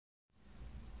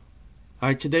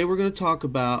Alright, today we're going to talk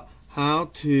about how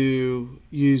to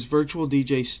use Virtual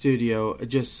DJ Studio,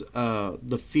 just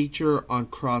the feature on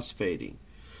crossfading.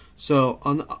 So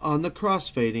on the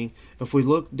crossfading, if we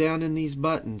look down in these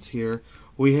buttons here,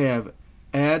 we have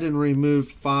add and remove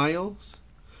files,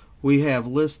 we have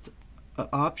list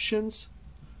options,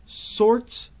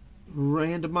 sorts,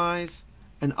 randomize,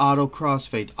 and auto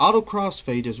crossfade. Auto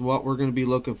crossfade is what we're going to be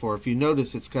looking for. If you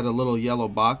notice, it's got a little yellow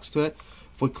box to it.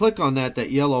 If we click on that, that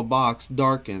yellow box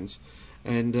darkens,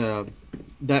 and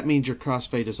that means your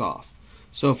crossfade is off.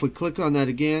 So if we click on that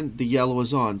again, the yellow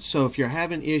is on. So if you're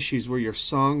having issues where your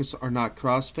songs are not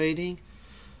crossfading,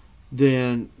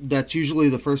 then that's usually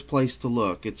the first place to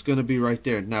look. It's going to be right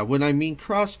there. Now, when I mean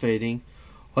crossfading,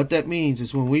 what that means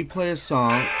is when we play a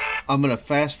song, I'm going to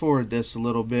fast forward this a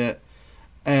little bit,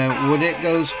 and when it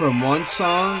goes from one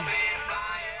song,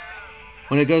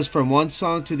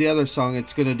 to the other song,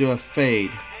 it's going to do a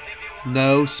fade,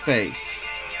 no space.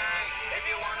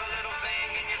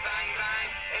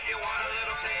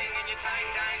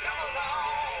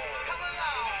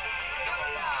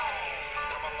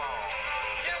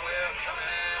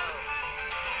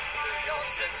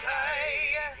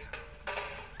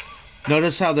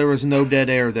 Notice how there was no dead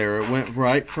air there. It went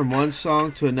right from one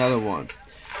song to another one.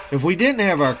 If we didn't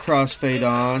have our crossfade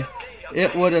on,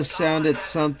 it would have sounded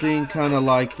something kind of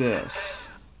like this.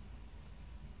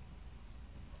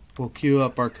 We'll cue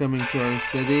up our Coming to Our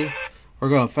City. We're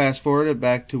going to fast forward it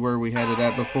back to where we had it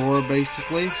at before,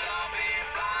 basically.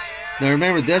 Now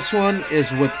remember, this one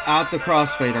is without the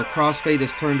crossfade. Our crossfade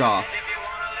is turned off.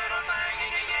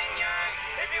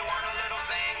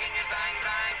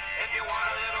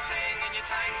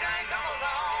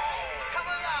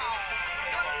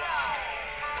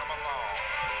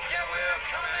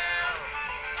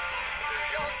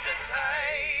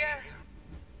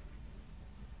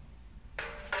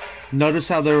 Notice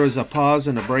how there was a pause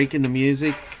and a break in the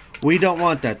music. We don't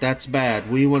want that. That's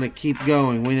bad. We want to keep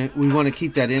going. We want to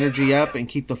keep that energy up and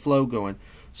keep the flow going.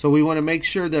 So we want to make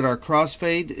sure that our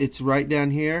crossfade, it's right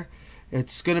down here.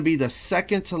 It's going to be the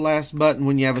second to last button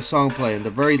when you have a song playing. The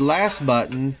very last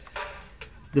button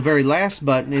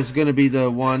is going to be the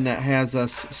one that has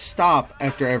us stop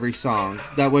after every song.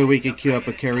 That way we can cue up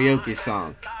a karaoke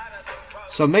song.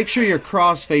 So make sure your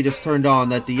crossfade is turned on,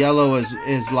 that the yellow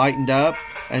is lightened up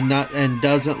and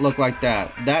doesn't look like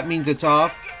that. That means it's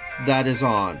off. That is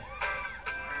on.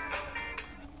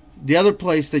 The other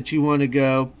place that you want to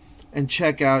go and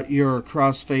check out your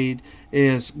crossfade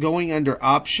is going under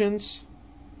options.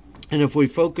 And if we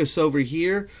focus over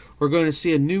here, we're going to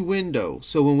see a new window.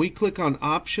 So when we click on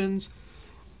options,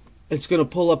 it's going to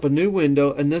pull up a new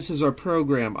window, and this is our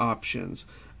program options.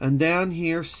 And down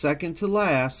here, second to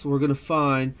last, we're going to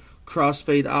find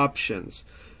crossfade options.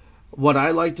 What I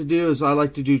like to do is I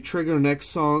like to do trigger next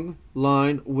song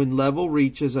line when level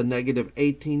reaches a negative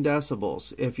 18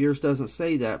 decibels. If yours doesn't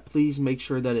say that, please make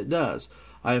sure that it does.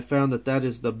 I have found that that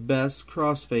is the best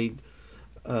crossfade.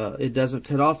 It doesn't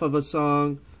cut off of a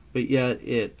song, but yet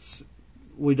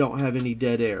we don't have any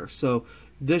dead air. So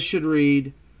this should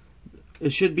read,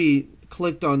 it should be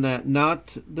clicked on that,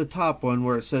 not the top one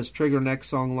where it says trigger next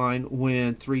song line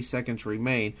when 3 seconds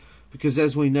remain, because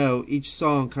as we know, each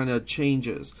song kind of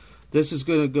changes. This is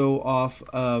going to go off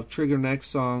of trigger next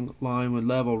song line when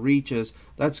level reaches.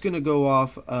 That's going to go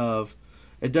off of,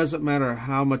 it doesn't matter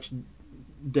how much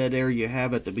dead air you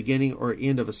have at the beginning or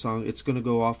end of a song, it's going to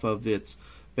go off of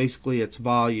basically its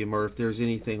volume, or if there's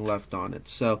anything left on it.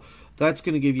 So that's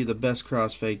going to give you the best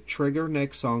crossfade, trigger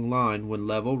next song line when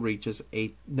level reaches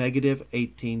negative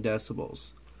 18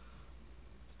 decibels.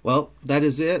 Well, that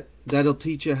is it. That'll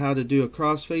teach you how to do a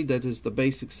crossfade. That is the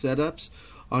basic setups.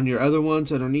 On your other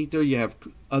ones underneath there, you have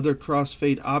other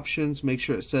crossfade options. Make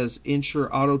sure it says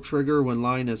ensure auto trigger when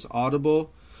line is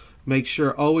audible. Make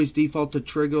sure always default to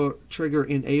trigger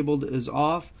enabled is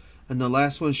off. And the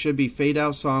last one should be fade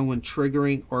out song when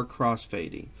triggering or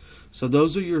crossfading. So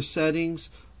those are your settings.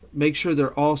 Make sure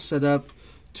they're all set up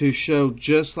to show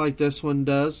just like this one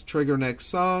does. Trigger next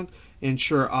song,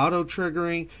 ensure auto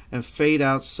triggering, and fade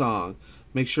out song.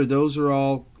 Make sure those are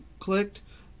all clicked.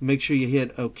 Make sure you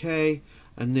hit OK,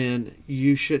 and then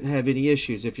you shouldn't have any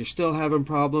issues. If you're still having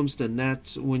problems, then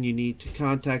that's when you need to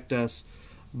contact us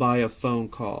by a phone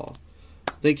call.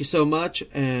 Thank you so much,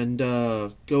 and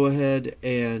go ahead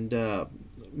and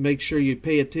make sure you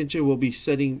pay attention.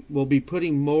 We'll be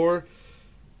putting more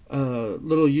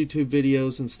little YouTube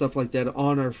videos and stuff like that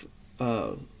on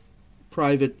our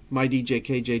private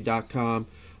mydjkj.com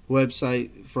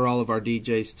website for all of our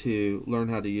DJs to learn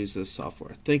how to use this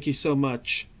software. Thank you so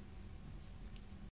much.